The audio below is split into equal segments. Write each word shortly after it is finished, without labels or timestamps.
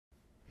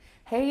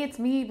Hey, it's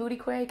me, Booty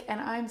Quake, and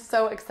I'm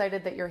so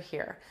excited that you're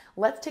here.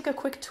 Let's take a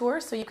quick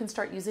tour so you can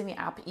start using the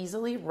app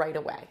easily right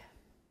away.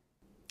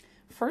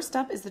 First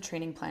up is the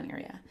training plan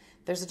area.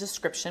 There's a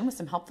description with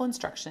some helpful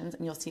instructions,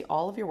 and you'll see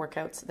all of your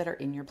workouts that are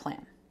in your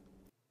plan.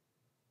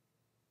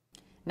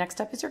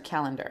 Next up is your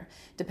calendar.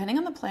 Depending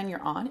on the plan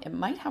you're on, it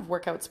might have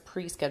workouts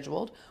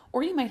pre-scheduled,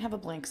 or you might have a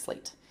blank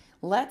slate.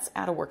 Let's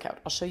add a workout.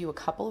 I'll show you a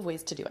couple of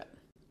ways to do it.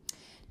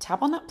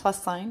 Tap on that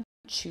plus sign,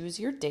 choose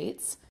your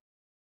dates,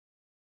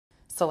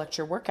 select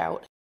your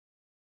workout,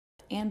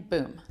 and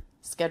boom,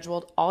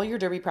 scheduled all your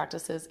derby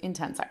practices in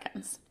 10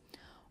 seconds.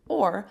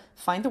 Or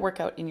find the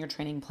workout in your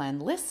training plan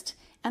list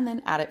and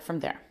then add it from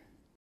there.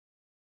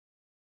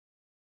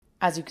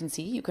 As you can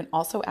see, you can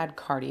also add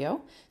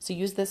cardio, so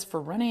use this for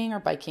running or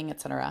biking,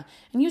 etc.,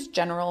 and use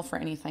general for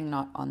anything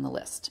not on the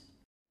list.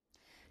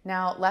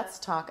 Now let's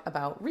talk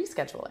about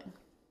rescheduling.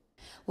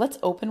 Let's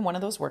open one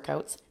of those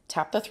workouts,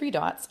 tap the three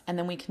dots, and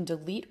then we can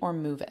delete or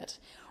move it.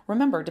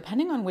 Remember,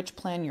 depending on which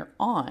plan you're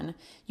on,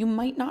 you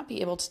might not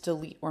be able to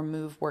delete or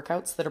move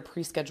workouts that are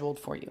pre-scheduled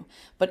for you.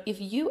 But if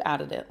you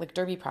added it, like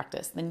derby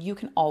practice, then you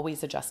can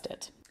always adjust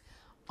it.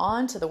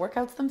 On to the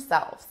workouts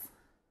themselves.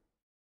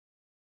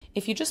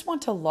 If you just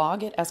want to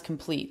log it as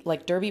complete,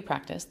 like derby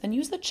practice, then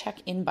use the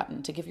check-in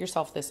button to give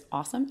yourself this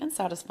awesome and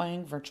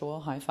satisfying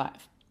virtual high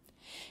five.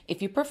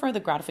 If you prefer the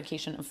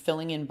gratification of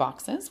filling in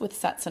boxes with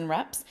sets and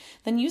reps,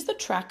 then use the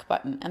track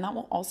button, and that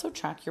will also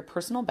track your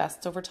personal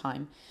bests over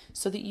time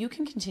so that you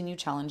can continue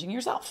challenging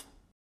yourself.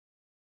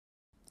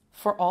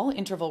 For all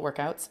interval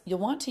workouts, you'll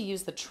want to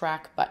use the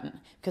track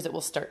button because it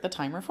will start the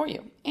timer for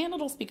you, and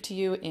it'll speak to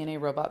you in a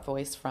robot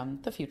voice from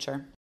the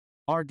future.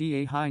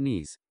 RDA high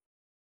knees.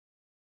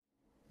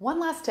 One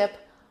last tip,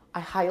 I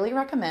highly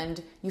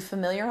recommend you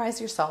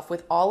familiarize yourself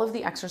with all of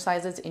the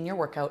exercises in your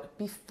workout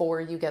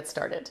before you get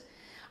started.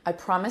 I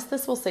promise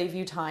this will save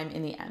you time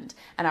in the end,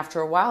 and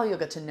after a while you'll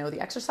get to know the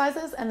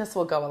exercises and this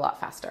will go a lot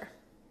faster.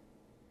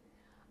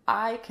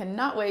 I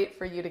cannot wait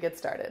for you to get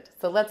started,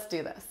 so let's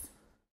do this.